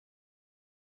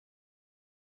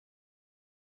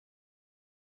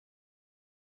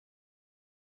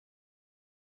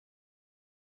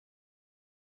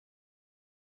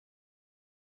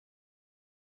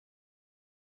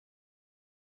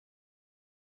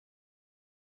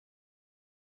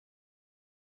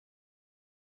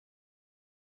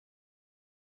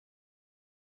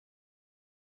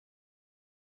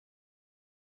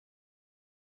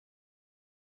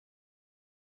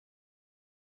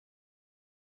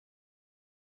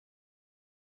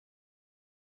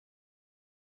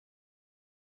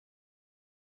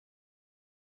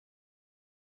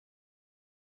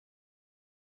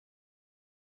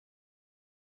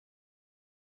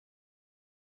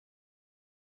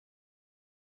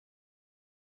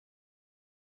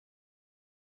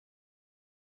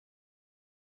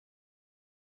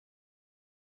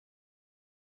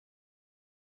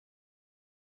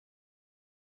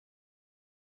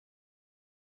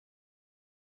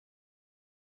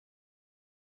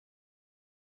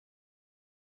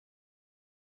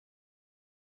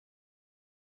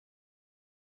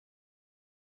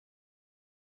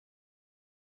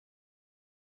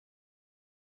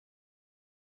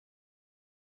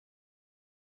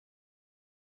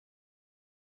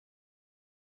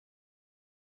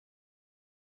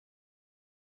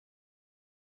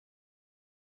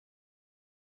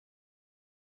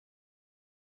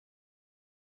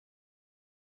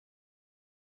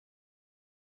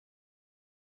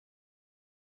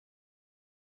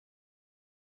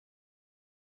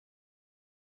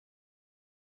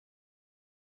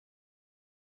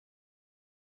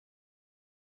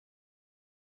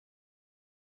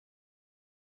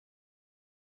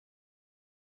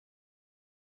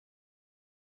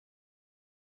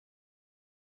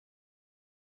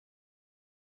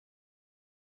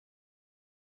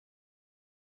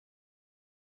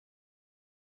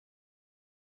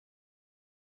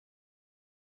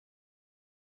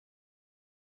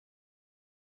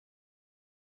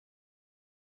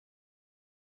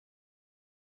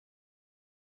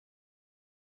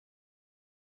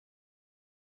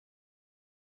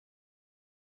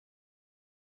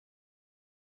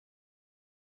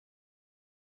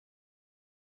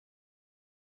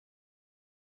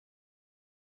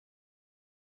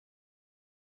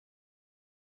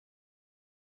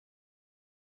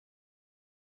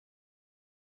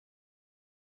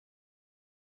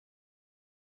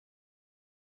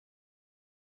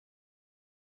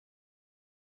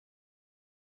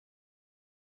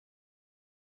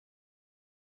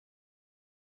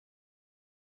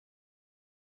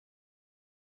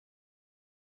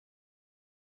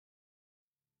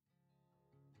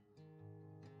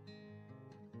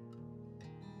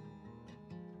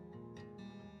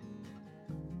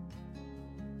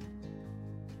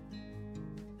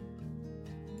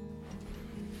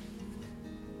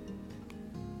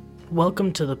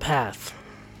Welcome to The Path.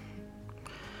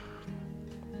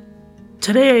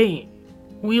 Today,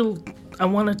 I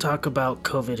want to talk about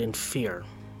COVID and fear.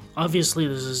 Obviously,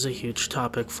 this is a huge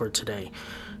topic for today,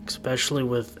 especially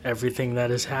with everything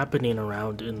that is happening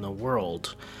around in the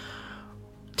world.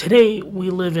 Today, we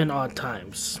live in odd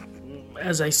times.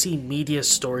 As I see media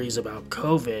stories about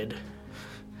COVID,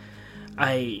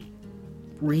 I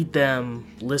read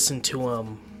them, listen to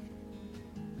them,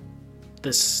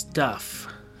 this stuff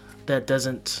that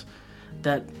doesn't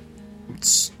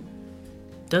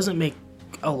make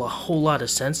a whole lot of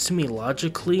sense to me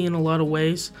logically in a lot of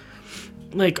ways.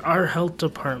 Like, our health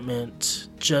department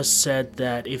just said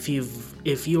that if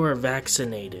you are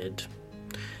vaccinated,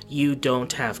 you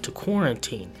don't have to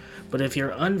quarantine. But if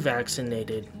you're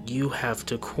unvaccinated, you have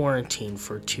to quarantine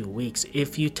for 2 weeks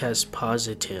if you test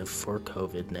positive for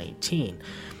COVID-19.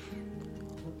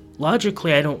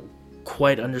 Logically, I don't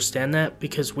quite understand that,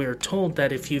 because we are told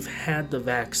that if you've had the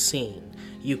vaccine,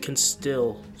 you can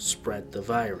still spread the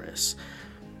virus.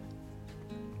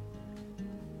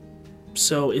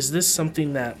 So is this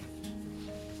something that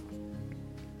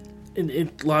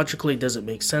it logically doesn't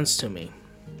make sense to me?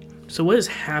 So what is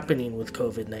happening with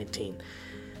COVID-19?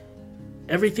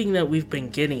 Everything that we've been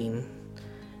getting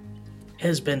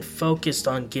has been focused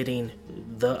on getting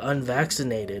the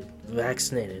unvaccinated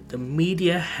vaccinated. The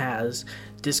media has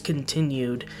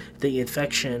discontinued the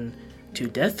infection to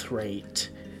death rate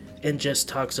and just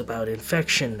talks about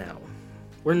infection now.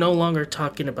 We're no longer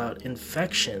talking about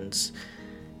infections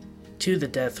to the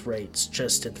death rates,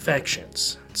 just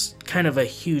infections. It's kind of a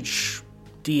huge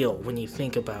deal when you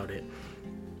think about it.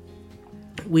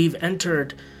 We've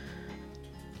entered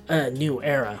a new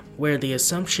era where the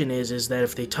assumption is that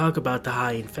if they talk about the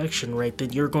high infection rate,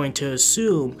 then you're going to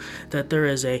assume that there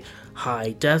is a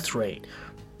high death rate,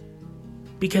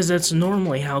 because that's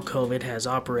normally how COVID has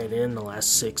operated in the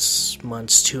last 6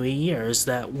 months to a year, is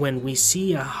that when we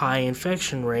see a high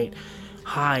infection rate,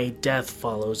 high death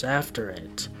follows after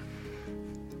it.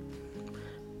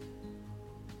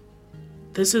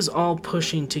 This is all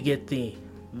pushing to get the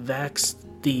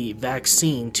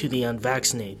vaccine to the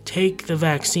unvaccinated. Take the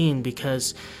vaccine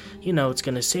because, it's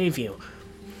going to save you.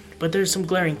 But there's some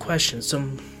glaring questions,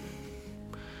 some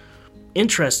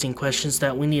interesting questions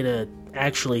that we need to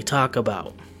actually talk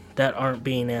about that aren't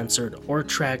being answered or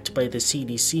tracked by the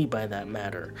CDC, by that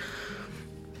matter.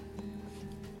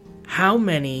 How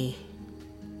many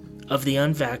of the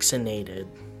unvaccinated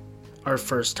are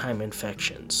first-time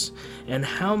infections? And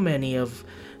how many of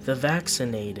the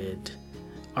vaccinated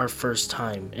are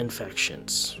first-time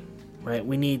infections? Right?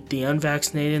 We need the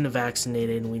unvaccinated and the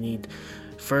vaccinated, and we need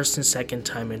first and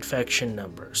second-time infection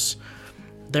numbers.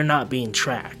 They're not being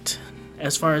tracked.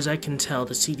 As far as I can tell,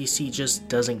 the CDC just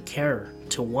doesn't care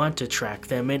to want to track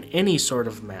them in any sort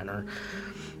of manner.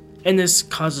 And this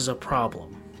causes a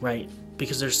problem, right?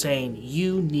 Because they're saying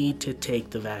you need to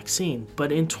take the vaccine.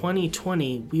 But in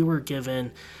 2020, we were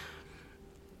given,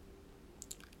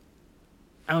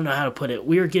 I don't know how to put it,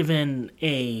 we were given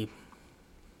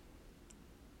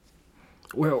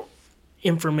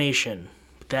information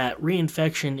that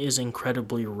reinfection is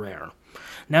incredibly rare.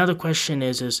 Now the question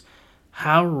is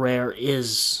how rare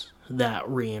is that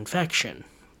reinfection?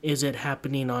 Is it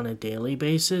happening on a daily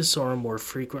basis or a more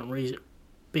frequent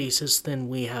basis than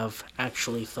we have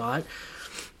actually thought?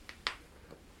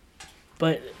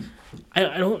 But I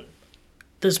don't,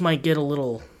 this might get a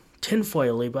little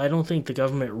tinfoily, but I don't think the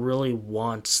government really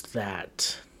wants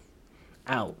that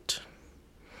out,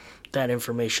 that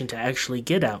information to actually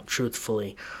get out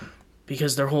truthfully,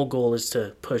 because their whole goal is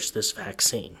to push this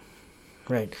vaccine,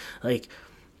 right? Like,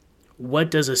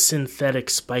 what does a synthetic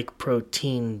spike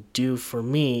protein do for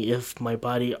me if my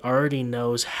body already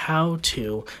knows how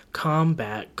to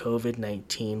combat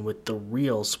COVID-19 with the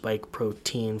real spike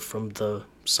protein from the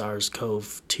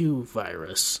SARS-CoV-2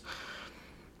 virus?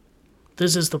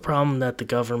 This is the problem that the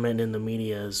government and the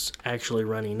media is actually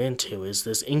running into, is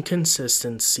this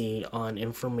inconsistency on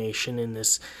information and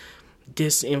this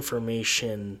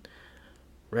disinformation,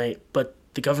 right? But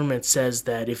the government says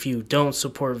that if you don't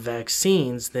support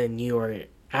vaccines, then you are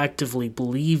actively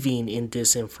believing in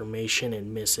disinformation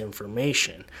and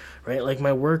misinformation, right? Like,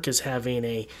 my work is having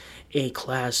a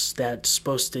class that's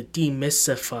supposed to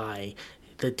demystify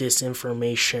the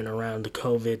disinformation around the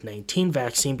COVID-19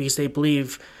 vaccine, because they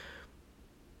believe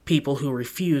people who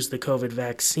refuse the COVID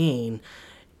vaccine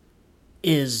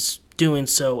is doing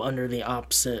so under the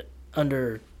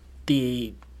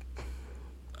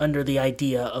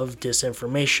idea of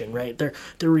disinformation, right? They're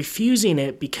refusing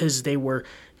it because they were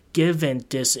given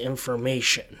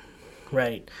disinformation,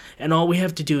 right? And all we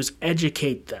have to do is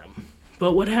educate them,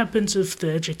 But what happens if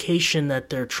the education that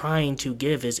they're trying to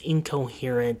give is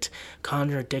incoherent,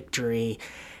 contradictory,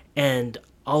 and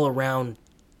all around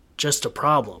just a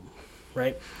problem,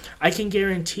 right? I can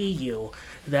guarantee you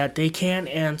that they can't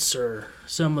answer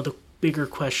some of the bigger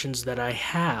questions that I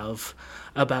have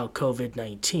about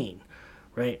COVID-19,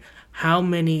 right? How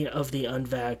many of the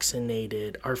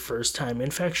unvaccinated are first-time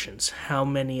infections? How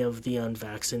many of the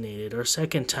unvaccinated are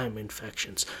second-time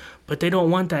infections? But they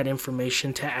don't want that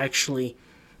information to actually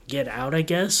get out, I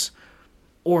guess.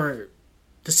 Or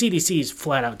the CDC is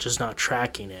flat out just not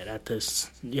tracking it at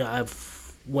this. Yeah,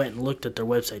 I've went and looked at their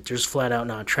website. They're just flat out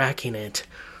not tracking it.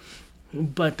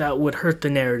 But that would hurt the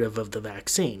narrative of the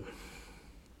vaccine.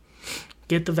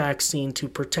 Get the vaccine to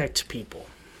protect people.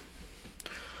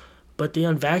 But the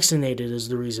unvaccinated is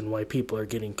the reason why people are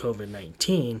getting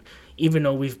COVID-19, even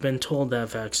though we've been told that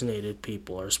vaccinated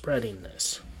people are spreading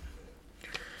this.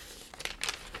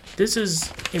 This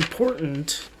is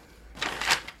important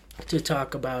to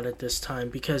talk about at this time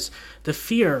because the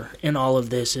fear in all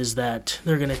of this is that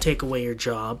they're going to take away your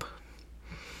job.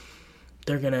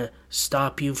 They're going to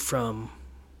stop you from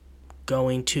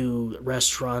going to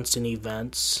restaurants and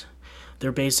events.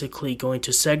 They're basically going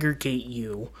to segregate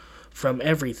you from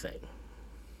everything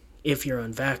if you're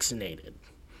unvaccinated.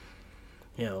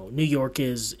 You know, New York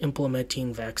is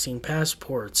implementing vaccine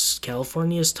passports.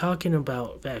 California is talking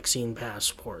about vaccine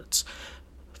passports.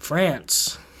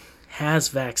 France has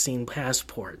vaccine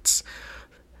passports.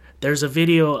 There's a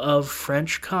video of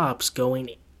French cops going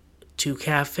to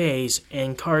cafes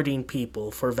and carding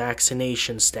people for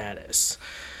vaccination status,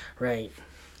 right?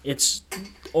 It's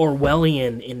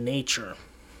Orwellian in nature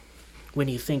when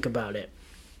you think about it.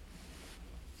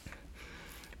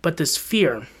 But this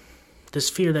fear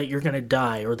that you're going to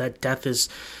die or that death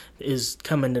is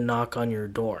coming to knock on your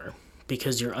door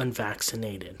because you're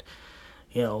unvaccinated.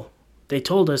 You know, they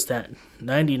told us that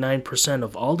 99%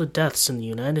 of all the deaths in the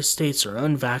United States are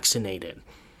unvaccinated.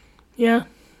 Yeah,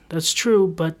 that's true,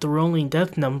 but the rolling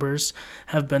death numbers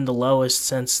have been the lowest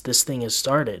since this thing has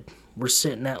started. We're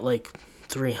sitting at like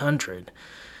 300,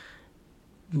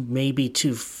 maybe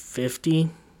 250.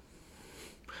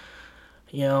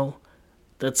 You know,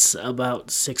 that's about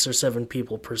 6 or 7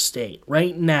 people per state.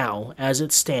 Right now, as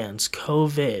it stands,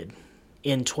 COVID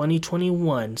in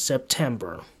 2021,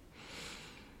 September,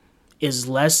 is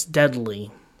less deadly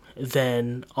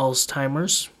than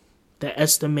Alzheimer's. The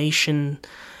estimation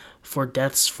for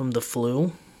deaths from the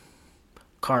flu,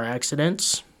 car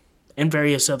accidents, and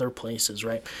various other places,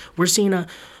 right? We're seeing a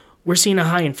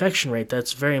high infection rate.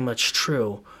 That's very much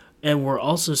true. And we're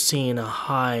also seeing a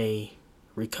high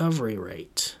recovery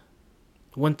rate.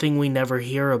 One thing we never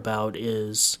hear about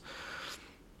is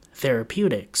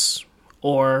therapeutics,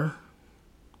 or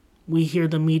we hear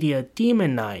the media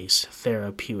demonize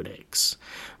therapeutics,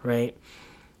 right?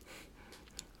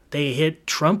 They hit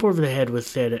Trump over the head with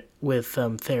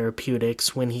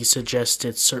therapeutics when he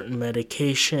suggested certain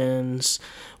medications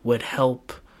would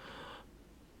help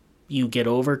you get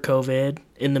over COVID,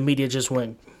 and the media just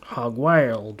went hog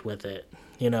wild with it.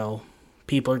 You know,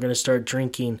 people are going to start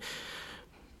drinking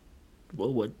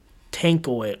tank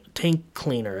oil, tank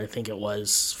cleaner, I think it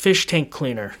was, fish tank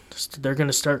cleaner. They're going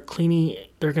to start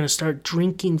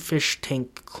drinking fish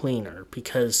tank cleaner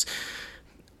because,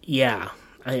 yeah,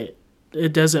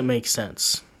 it doesn't make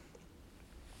sense.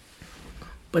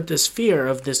 But this fear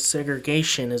of this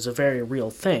segregation is a very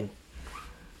real thing.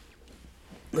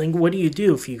 Like, what do you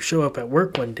do if you show up at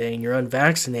work one day and you're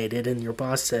unvaccinated and your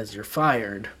boss says you're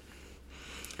fired?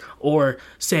 Or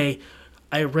say,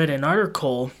 I read an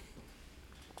article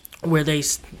where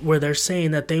they're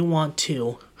saying that they want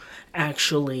to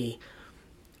actually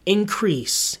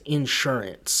increase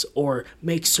insurance or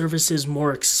make services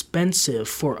more expensive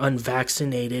for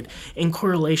unvaccinated in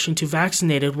correlation to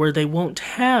vaccinated, where they won't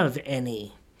have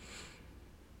any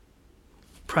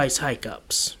price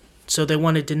hike-ups. So they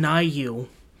want to deny you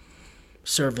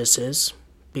services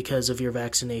because of your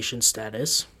vaccination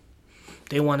status.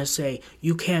 They want to say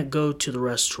you can't go to the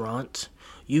restaurant,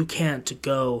 you can't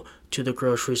go to the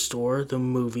grocery store, the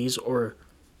movies, or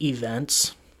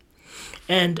events.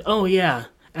 And, oh yeah,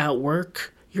 at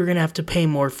work, you're going to have to pay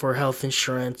more for health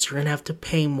insurance. You're going to have to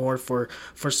pay more for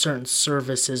certain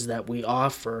services that we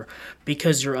offer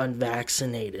because you're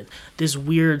unvaccinated. This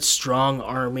weird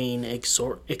strong-arming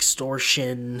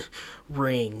extortion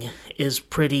ring is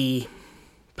pretty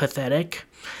pathetic,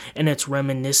 and it's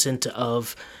reminiscent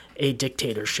of a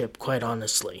dictatorship, quite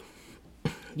honestly.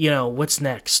 You know, what's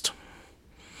next?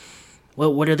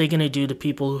 What are they going to do to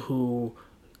people who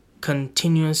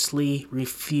continuously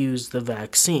refuse the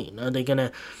vaccine? Are they going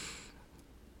to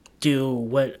do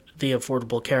what the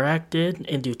Affordable Care Act did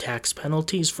and do tax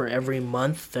penalties for every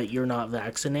month that you're not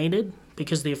vaccinated,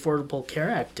 because the Affordable Care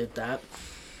Act did that.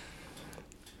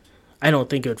 I don't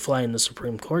think it would fly in the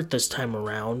Supreme Court this time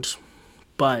around,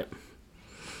 but,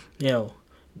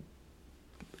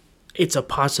 it's a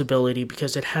possibility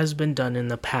because it has been done in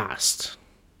the past.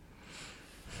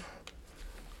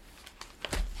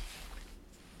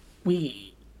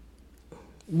 We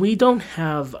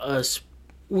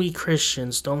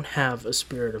Christians don't have a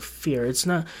spirit of fear.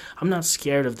 I'm not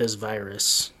scared of this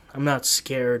virus. I'm not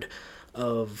scared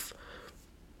of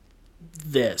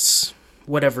this,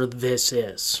 whatever this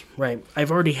is, right?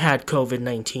 I've already had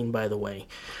COVID-19, by the way,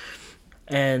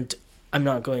 and I'm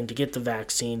not going to get the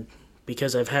vaccine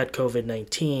because I've had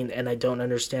COVID-19, and I don't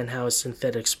understand how a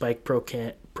synthetic spike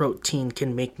protein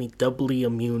can make me doubly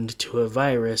immune to a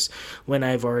virus when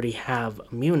I've already have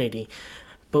immunity.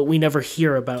 But we never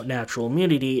hear about natural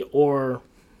immunity, or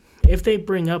if they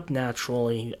bring up natural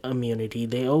immunity,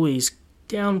 they always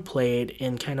downplay it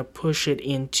and kind of push it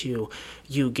into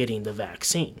you getting the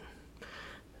vaccine.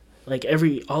 Like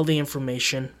all the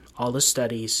information, all the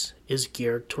studies is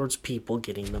geared towards people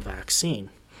getting the vaccine.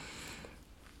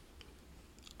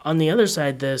 On the other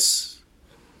side,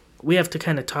 we have to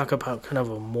kind of talk about kind of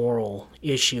a moral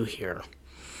issue here,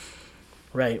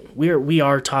 right? We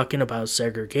are talking about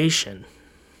segregation.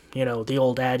 The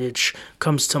old adage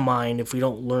comes to mind: if we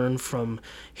don't learn from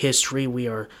history, we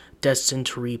are destined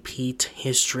to repeat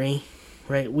history,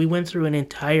 right? We went through an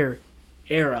entire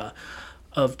era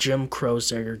of Jim Crow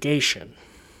segregation.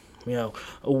 A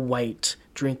white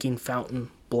drinking fountain,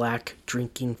 black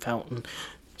drinking fountain,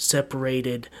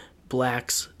 separated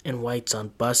blacks and whites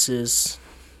on buses,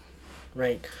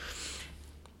 right?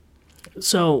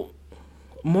 So,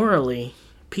 morally,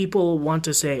 people want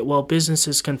to say, well,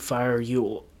 businesses can fire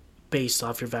you based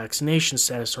off your vaccination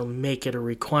status or make it a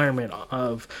requirement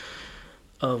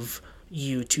of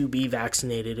you to be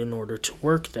vaccinated in order to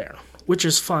work there, which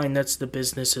is fine. That's the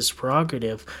business's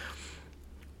prerogative.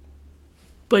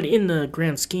 But in the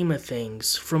grand scheme of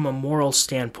things, from a moral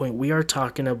standpoint, we are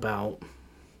talking about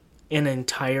an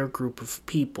entire group of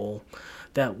people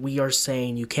that we are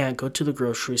saying you can't go to the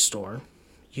grocery store,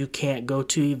 you can't go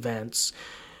to events,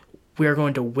 we are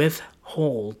going to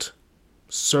withhold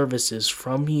services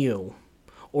from you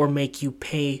or make you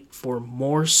pay for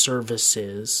more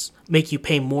services, make you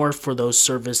pay more for those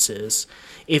services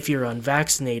if you're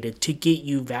unvaccinated to get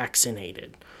you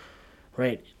vaccinated,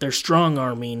 right? They're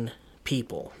strong-arming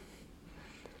people.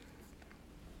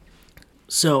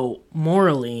 So,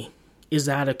 morally, is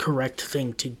that a correct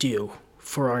thing to do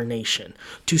for our nation?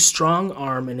 To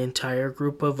strong-arm an entire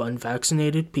group of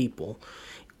unvaccinated people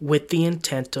with the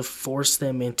intent to force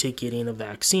them into getting a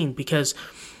vaccine? Because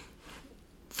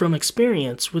from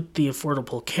experience with the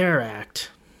Affordable Care Act,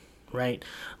 right?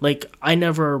 Like, I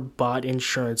never bought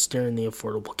insurance during the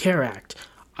Affordable Care Act.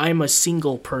 I'm a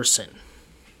single person.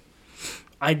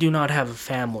 I do not have a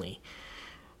family.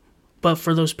 But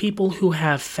for those people who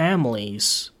have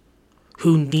families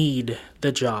who need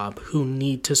the job, who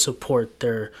need to support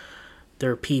their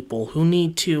people, who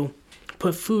need to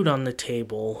put food on the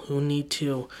table, who need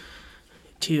to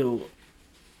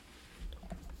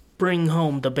bring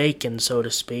home the bacon, so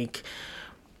to speak,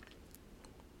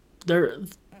 they're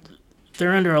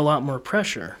under a lot more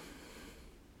pressure,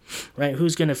 right?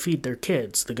 Who's going to feed their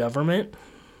kids? The government?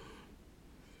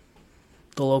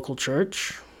 The local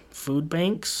church? Food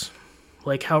banks?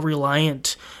 Like, how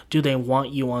reliant do they want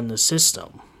you on the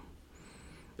system?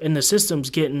 And the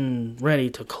system's getting ready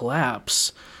to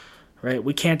collapse, right?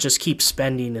 We can't just keep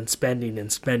spending and spending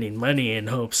and spending money in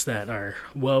hopes that our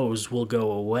woes will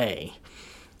go away,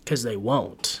 because they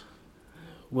won't.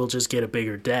 We'll just get a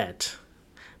bigger debt,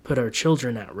 put our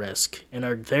children at risk, and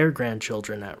their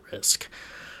grandchildren at risk,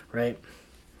 right?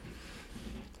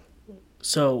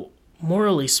 So,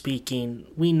 morally speaking,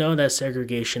 we know that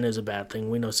segregation is a bad thing.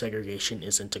 We know segregation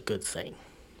isn't a good thing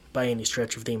by any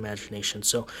stretch of the imagination.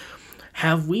 So,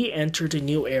 have we entered a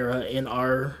new era in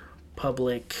our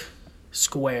public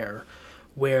square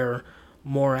where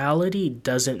morality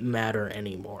doesn't matter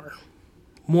anymore?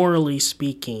 Morally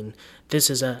speaking, this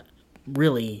is a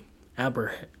really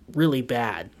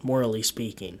bad, morally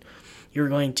speaking. You're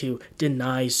going to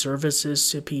deny services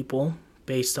to people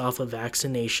based off of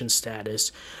vaccination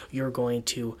status. You're going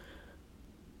to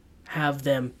have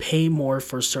them pay more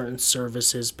for certain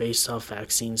services based off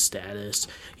vaccine status.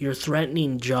 You're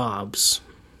threatening jobs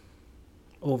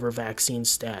over vaccine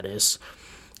status.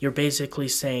 You're basically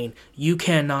saying you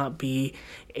cannot be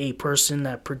a person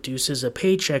that produces a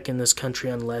paycheck in this country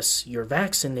unless you're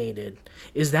vaccinated.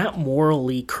 Is that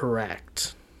morally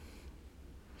correct?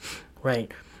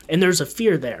 Right. And there's a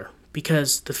fear there,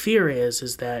 because the fear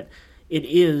is that it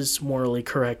is morally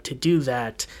correct to do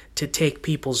that, to take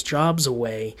people's jobs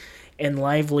away and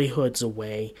livelihoods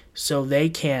away so they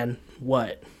can,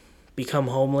 what? Become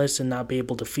homeless and not be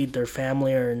able to feed their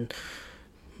family or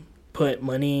put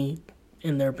money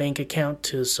in their bank account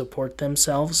to support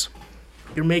themselves.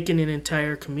 You're making an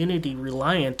entire community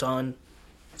reliant on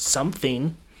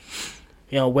something,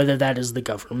 whether that is the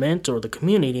government or the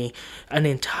community. An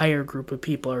entire group of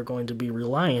people are going to be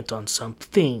reliant on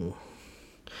something.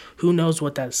 Who knows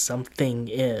what that something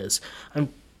is?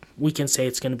 We can say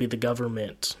it's going to be the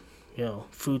government,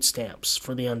 food stamps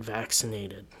for the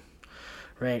unvaccinated,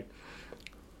 right?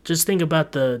 Just think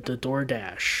about the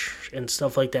DoorDash and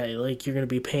stuff like that. Like, you're going to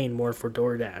be paying more for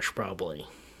DoorDash probably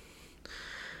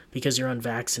because you're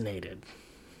unvaccinated.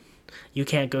 You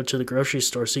can't go to the grocery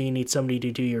store, so you need somebody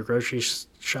to do your grocery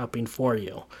shopping for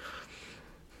you.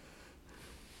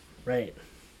 Right.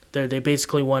 They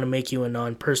basically want to make you a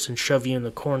non-person, shove you in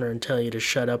the corner and tell you to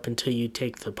shut up until you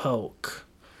take the poke.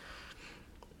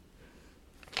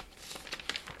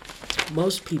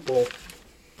 Most people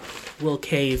will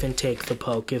cave and take the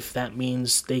poke if that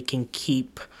means they can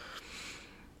keep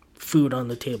food on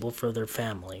the table for their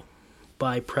family,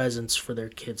 buy presents for their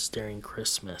kids during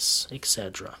Christmas,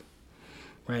 etc.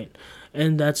 Right?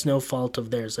 And that's no fault of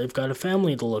theirs. They've got a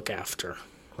family to look after,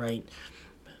 right?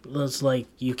 It's like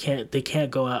they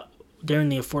can't go out during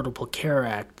the Affordable Care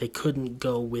Act. They couldn't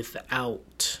go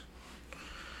without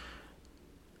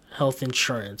health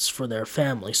insurance for their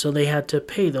family, so they had to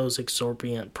pay those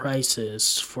exorbitant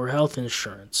prices for health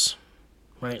insurance,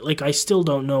 right? Like, I still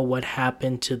don't know what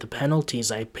happened to the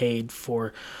penalties I paid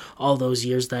for all those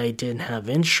years that I didn't have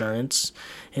insurance,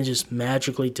 and just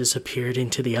magically disappeared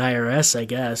into the IRS, I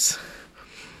guess.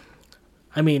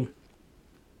 I mean,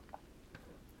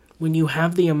 when you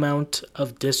have the amount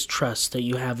of distrust that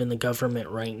you have in the government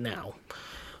right now,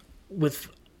 with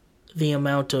the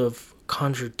amount of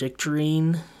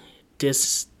contradictory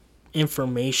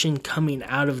disinformation coming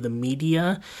out of the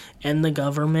media and the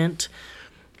government,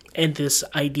 and this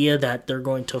idea that they're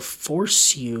going to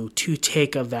force you to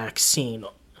take a vaccine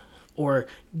or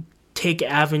take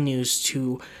avenues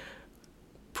to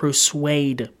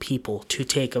persuade people to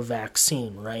take a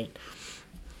vaccine, right?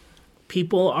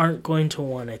 People aren't going to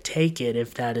want to take it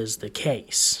if that is the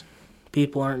case.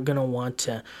 People aren't going to want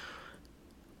to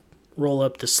roll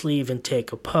up the sleeve and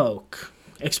take a poke,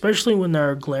 especially when there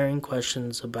are glaring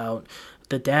questions about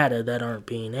the data that aren't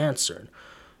being answered.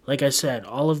 Like I said,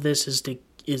 all of this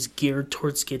is geared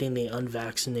towards getting the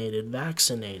unvaccinated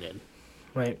vaccinated,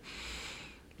 right?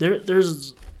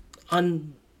 There's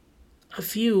on a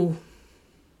few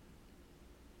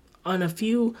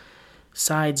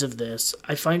sides of this,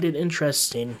 I find it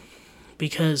interesting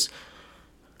because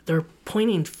they're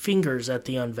pointing fingers at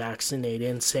the unvaccinated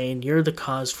and saying, you're the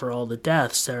cause for all the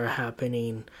deaths that are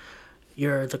happening.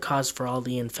 You're the cause for all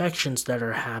the infections that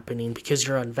are happening because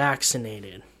you're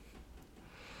unvaccinated.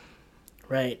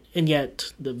 Right? And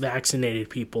yet the vaccinated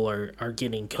people are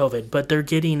getting COVID, but they're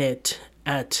getting it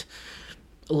at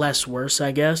less worse,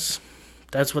 I guess.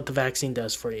 That's what the vaccine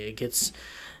does for you.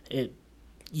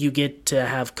 You get to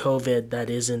have COVID that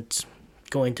isn't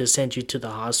going to send you to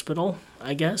the hospital,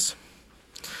 I guess.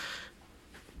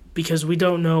 Because we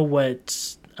don't know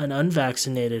what an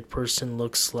unvaccinated person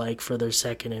looks like for their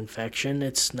second infection.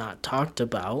 It's not talked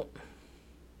about.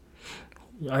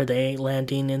 Are they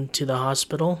landing into the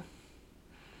hospital?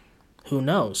 Who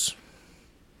knows?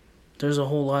 There's a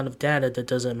whole lot of data that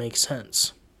doesn't make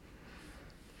sense.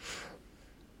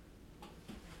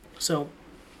 So,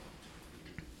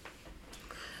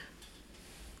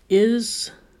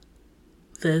 is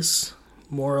this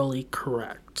morally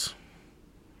correct?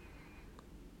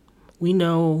 We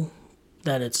know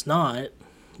that it's not.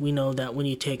 We know that when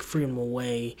you take freedom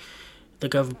away, the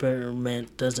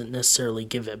government doesn't necessarily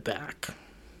give it back.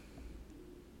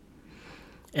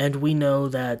 And we know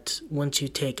that once you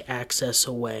take access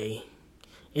away,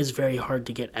 it's very hard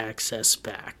to get access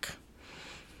back.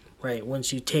 Right?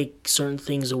 Once you take certain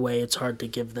things away, it's hard to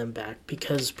give them back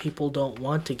because people don't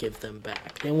want to give them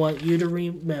back. They want you to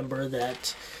remember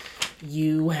that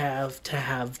you have to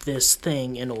have this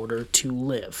thing in order to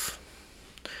live.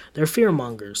 They're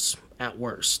fearmongers at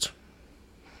worst,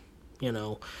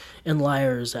 and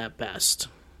liars at best,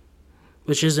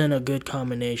 which isn't a good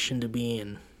combination to be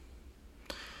in.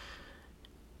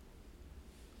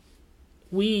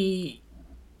 We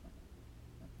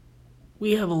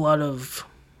have a lot of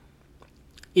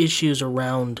issues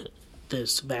around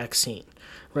this vaccine,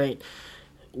 right?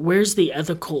 where's the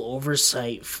ethical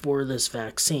oversight for this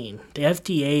vaccine? The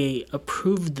FDA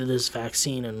approved this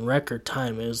vaccine in record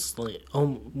time. It was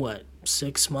like,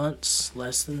 6 months?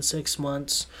 Less than 6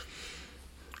 months?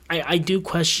 I do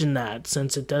question that,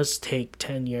 since it does take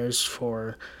 10 years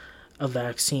for a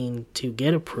vaccine to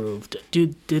get approved.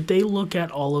 Did they look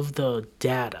at all of the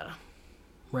data,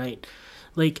 right?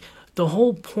 Like, the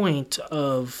whole point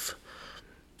of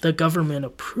the government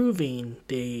approving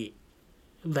the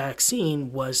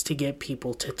vaccine was to get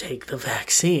people to take the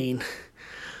vaccine,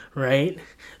 right?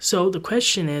 So the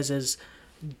question is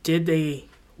did they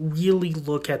really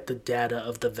look at the data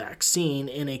of the vaccine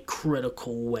in a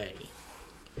critical way?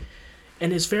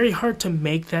 And it's very hard to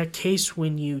make that case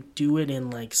when you do it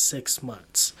in like 6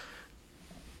 months.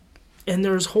 And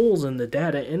there's holes in the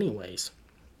data anyways.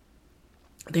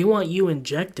 They want you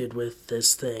injected with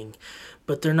this thing,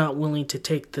 but they're not willing to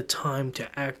take the time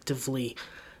to actively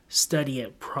study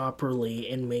it properly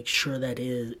and make sure that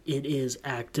it is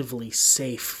actively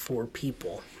safe for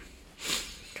people.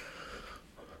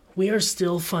 We are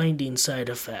still finding side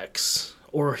effects,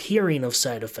 or hearing of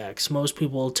side effects. Most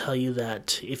people will tell you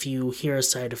that if you hear a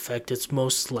side effect, it's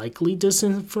most likely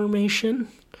disinformation,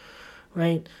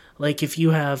 right? Like if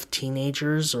you have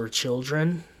teenagers or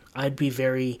children, I'd be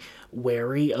very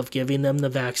wary of giving them the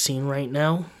vaccine right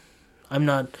now.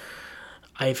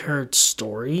 I've heard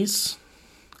stories.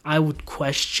 I would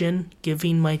question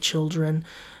giving my children.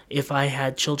 If I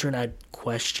had children, I'd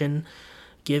question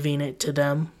giving it to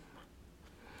them.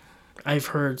 I've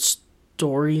heard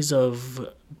stories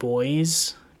of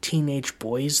boys, teenage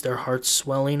boys, their hearts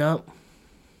swelling up,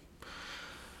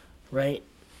 right?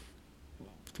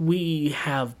 We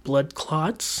have blood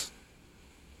clots,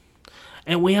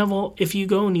 and we have all. If you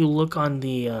go and you look on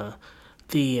the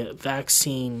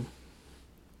vaccine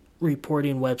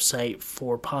reporting website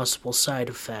for possible side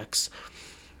effects,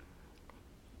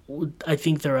 I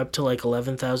think they're up to like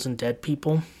 11,000 dead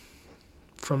people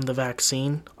from the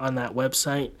vaccine on that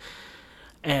website,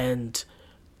 and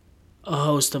a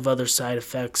host of other side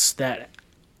effects that,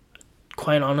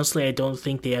 quite honestly, I don't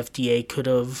think the FDA could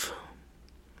have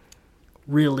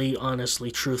really,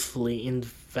 honestly, truthfully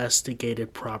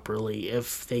investigated properly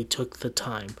if they took the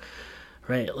time,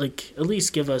 right? Like, at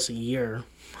least give us a year,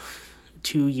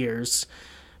 2 years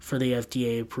for the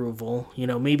FDA approval. You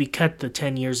know, maybe cut the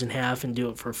 10 years in half and do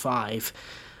it for 5.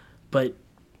 But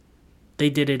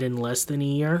they did it in less than a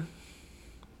year.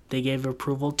 They gave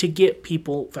approval to get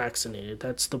people vaccinated.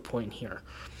 That's the point here.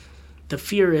 The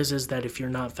fear is that if you're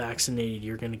not vaccinated,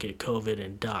 you're going to get COVID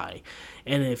and die.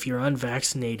 And if you're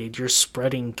unvaccinated, you're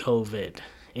spreading COVID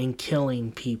and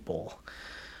killing people,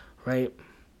 right?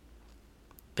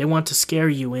 They want to scare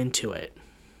you into it.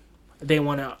 They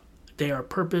are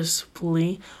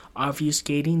purposefully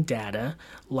obfuscating data,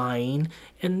 lying,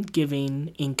 and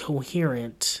giving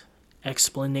incoherent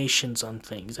explanations on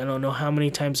things. I don't know how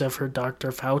many times I've heard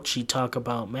Dr. Fauci talk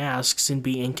about masks and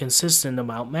be inconsistent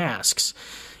about masks,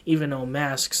 even though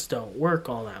masks don't work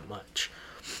all that much.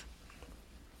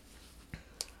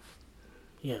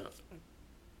 Yeah,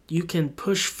 you can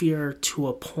push fear to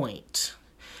a point,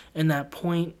 and that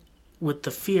point with the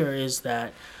fear is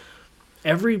that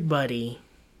everybody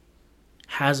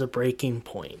has a breaking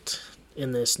point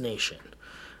in this nation,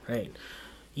 right?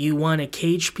 You want to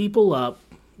cage people up.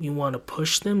 You want to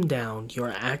push them down.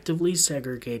 You're actively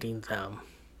segregating them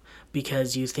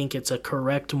because you think it's a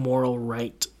correct moral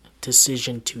right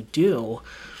decision to do.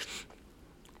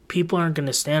 People aren't going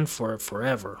to stand for it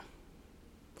forever.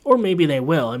 Or maybe they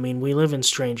will. I mean, we live in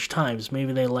strange times.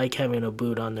 Maybe they like having a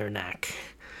boot on their neck.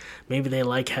 Maybe they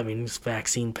like having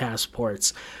vaccine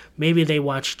passports. Maybe they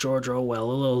watched George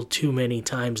Orwell a little too many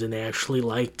times and they actually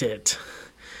liked it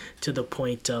to the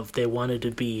point of they wanted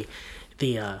to be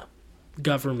the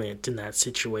government in that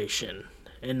situation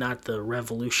and not the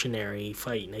revolutionary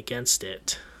fighting against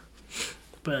it.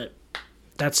 But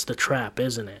that's the trap,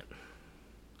 isn't it?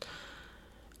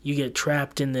 You get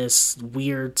trapped in this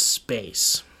weird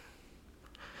space.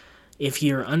 If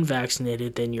you're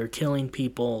unvaccinated, then you're killing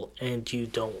people and you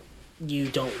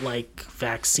don't like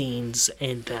vaccines,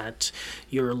 and that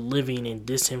you're living in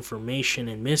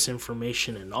disinformation and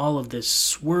misinformation and all of this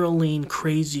swirling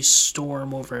crazy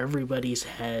storm over everybody's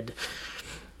head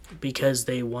because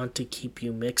they want to keep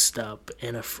you mixed up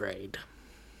and afraid.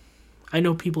 I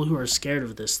know people who are scared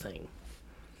of this thing,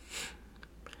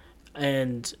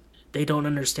 and they don't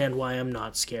understand why I'm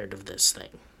not scared of this thing.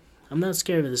 I'm not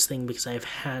scared of this thing because I've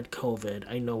had COVID.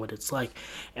 I know what it's like,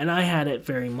 and I had it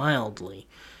very mildly.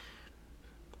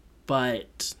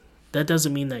 But that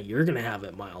doesn't mean that you're going to have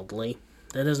it mildly.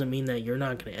 That doesn't mean that you're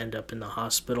not going to end up in the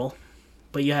hospital.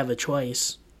 But you have a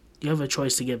choice. You have a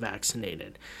choice to get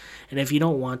vaccinated. And if you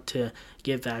don't want to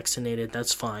get vaccinated,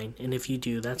 that's fine. And if you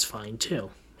do, that's fine too.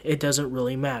 It doesn't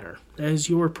really matter. That is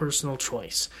your personal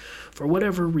choice. For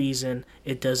whatever reason,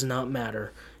 it does not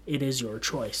matter. It is your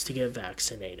choice to get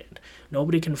vaccinated.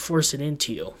 Nobody can force it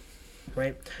into you,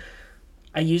 right?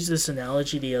 I used this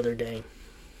analogy the other day.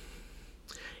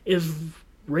 If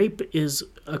rape is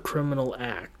a criminal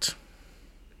act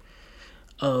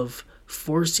of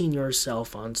forcing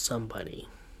yourself on somebody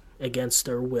against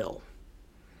their will,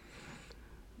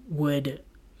 would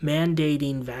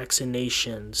mandating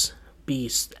vaccinations be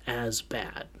as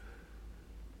bad?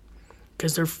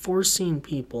 Because they're forcing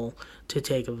people to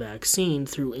take a vaccine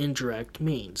through indirect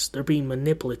means. They're being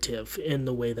manipulative in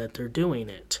the way that they're doing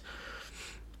it.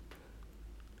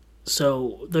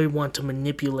 So they want to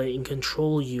manipulate and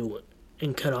control you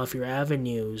and cut off your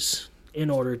avenues in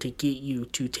order to get you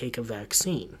to take a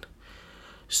vaccine.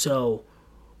 So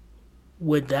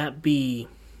would that be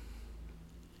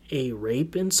a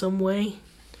rape in some way?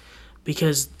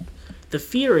 Because the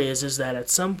fear is that at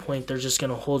some point they're just going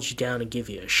to hold you down and give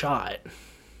you a shot,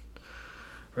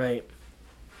 right?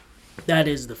 That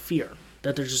is the fear,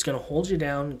 that they're just going to hold you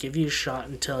down, give you a shot,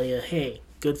 and tell you, hey,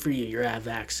 good for you, you're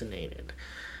vaccinated.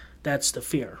 That's the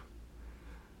fear.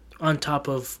 On top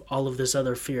of all of this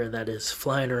other fear that is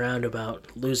flying around about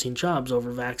losing jobs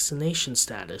over vaccination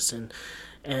status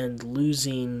and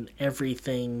losing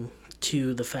everything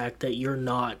to the fact that you're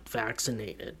not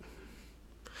vaccinated.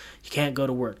 You can't go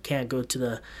to work, can't go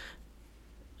to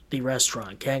the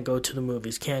restaurant, can't go to the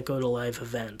movies, can't go to live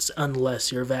events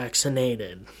unless you're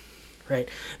vaccinated, right?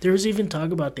 There was even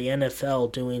talk about the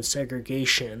NFL doing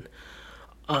segregation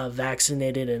of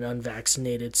vaccinated and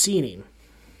unvaccinated seating,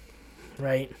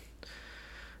 right?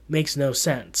 Makes no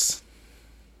sense.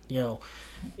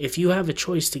 If you have a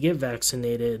choice to get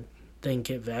vaccinated, then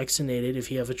get vaccinated. If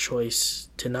you have a choice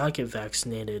to not get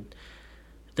vaccinated,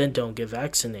 then don't get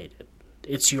vaccinated.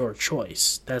 It's your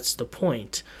choice. That's the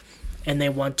point. And they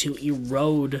want to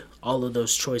erode all of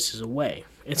those choices away.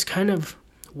 It's kind of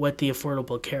what the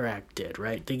Affordable Care Act did,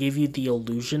 right? They give you the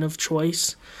illusion of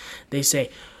choice. They say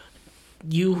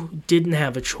you didn't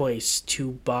have a choice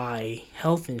to buy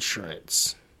health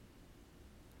insurance,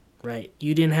 right?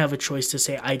 You didn't have a choice to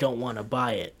say, I don't want to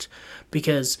buy it,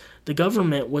 because the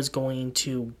government was going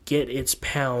to get its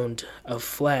pound of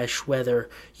flesh, whether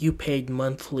you paid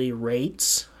monthly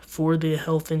rates for the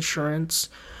health insurance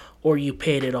or you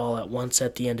paid it all at once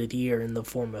at the end of the year in the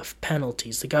form of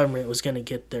penalties. The government was going to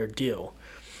get their due.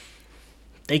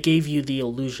 They gave you the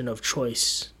illusion of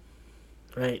choice,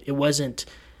 right? It wasn't,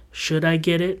 should I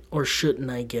get it or shouldn't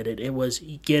I get it? It was,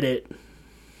 you get it,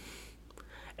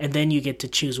 and then you get to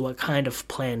choose what kind of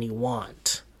plan you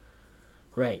want,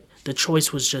 right? The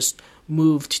choice was just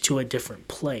moved to a different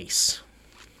place,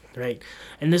 right?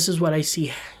 And this is what I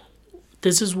see.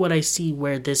 This is what I see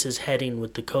where this is heading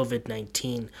with the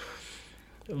COVID-19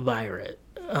 virus,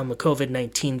 a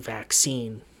COVID-19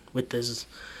 vaccine, with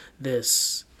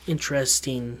this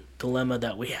interesting dilemma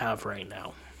that we have right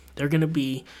now. They're going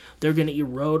to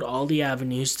erode all the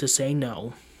avenues to say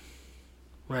no,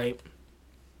 right?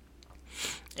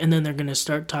 And then they're going to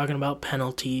start talking about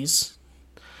penalties,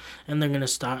 and they're going to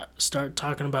start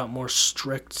talking about more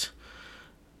strict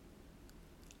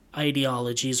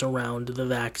ideologies around the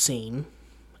vaccine,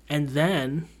 and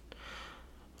then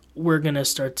we're going to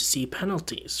start to see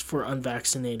penalties for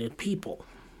unvaccinated people.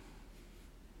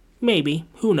 Maybe,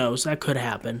 who knows, that could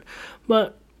happen,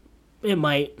 but it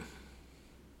might.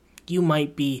 You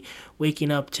might be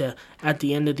waking up to, at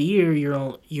the end of the year,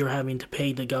 you're having to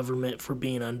pay the government for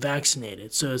being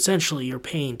unvaccinated. So essentially you're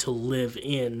paying to live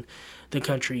in the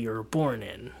country you were born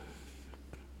in,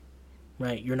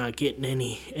 right? You're not getting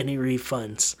any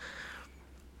refunds.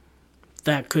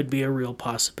 That could be a real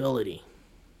possibility.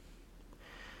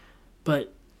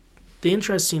 But the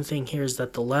interesting thing here is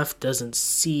that the left doesn't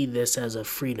see this as a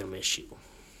freedom issue.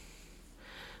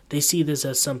 They see this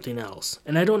as something else.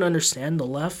 And I don't understand the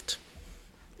left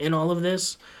in all of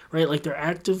this, right? Like, they're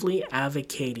actively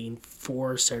advocating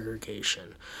for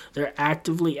segregation. They're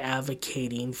actively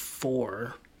advocating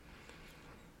for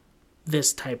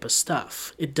this type of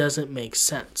stuff. It doesn't make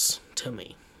sense to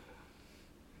me.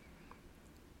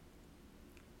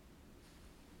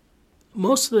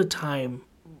 Most of the time,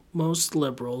 most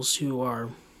liberals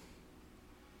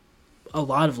a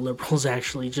lot of liberals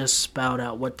actually just spout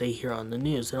out what they hear on the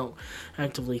news. They don't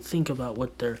actively think about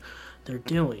what they're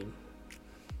doing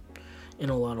in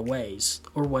a lot of ways,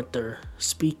 or what they're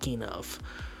speaking of.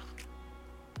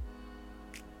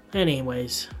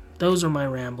 Anyways, those are my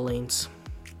ramblings.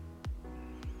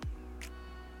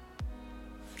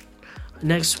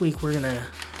 Next week we're gonna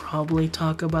probably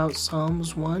talk about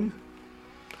Psalms 1.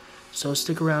 So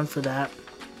stick around for that.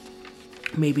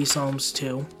 Maybe Psalms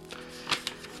 2.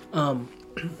 I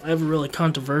have a really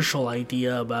controversial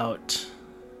idea about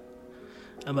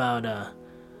the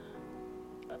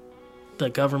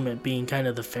government being kind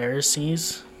of the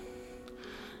Pharisees.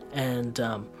 And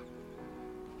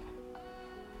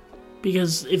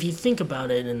because if you think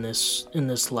about it in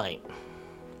this light,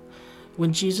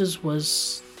 when Jesus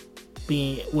was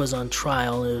on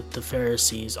trial with the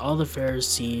Pharisees, all the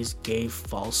Pharisees gave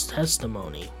false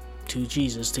testimony to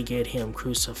Jesus to get him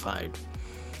crucified.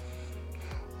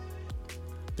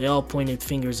 They all pointed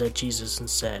fingers at Jesus and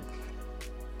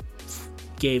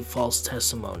gave false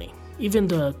testimony. Even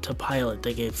to Pilate,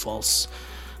 they gave false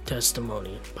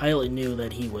testimony. Pilate knew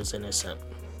that he was innocent.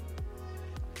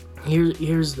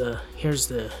 Here's the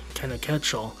kind of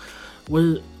catch-all.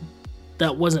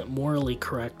 That wasn't morally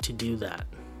correct to do that.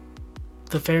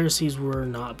 The Pharisees were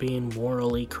not being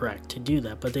morally correct to do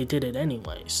that, but they did it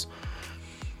anyways.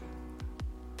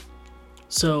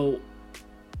 So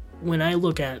when I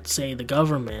look at, say, the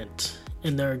government,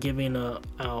 and they're giving out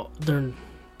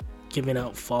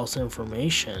false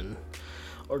information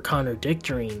or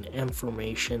contradicting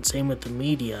information, same with the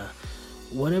media,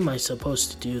 what am I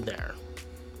supposed to do there?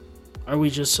 Are we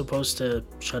just supposed to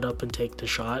shut up and take the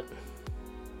shot?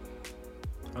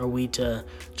 Are we to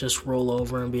just roll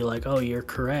over and be like, oh, you're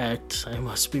correct, I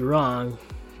must be wrong,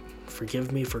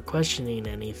 forgive me for questioning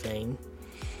anything,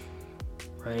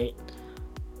 right?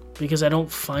 Because I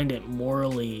don't find it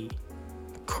morally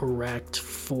correct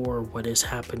for what is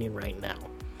happening right now.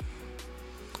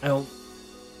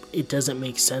 It doesn't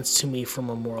make sense to me from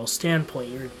a moral standpoint.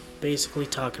 You're basically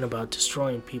talking about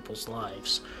destroying people's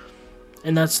lives.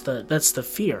 And that's the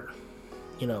fear.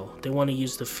 You know, they want to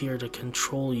use the fear to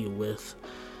control you with.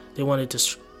 They want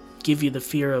to give you the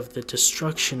fear of the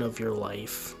destruction of your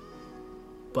life.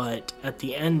 But at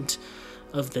the end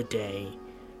of the day,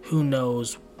 who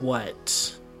knows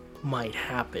what might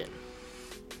happen.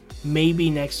 Maybe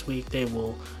next week they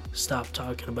will stop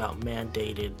talking about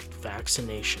mandated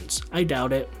vaccinations. I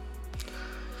doubt it.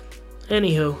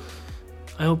 Anywho,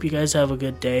 I hope you guys have a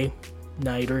good day,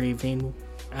 night, or evening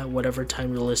at whatever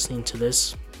time you're listening to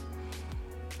this.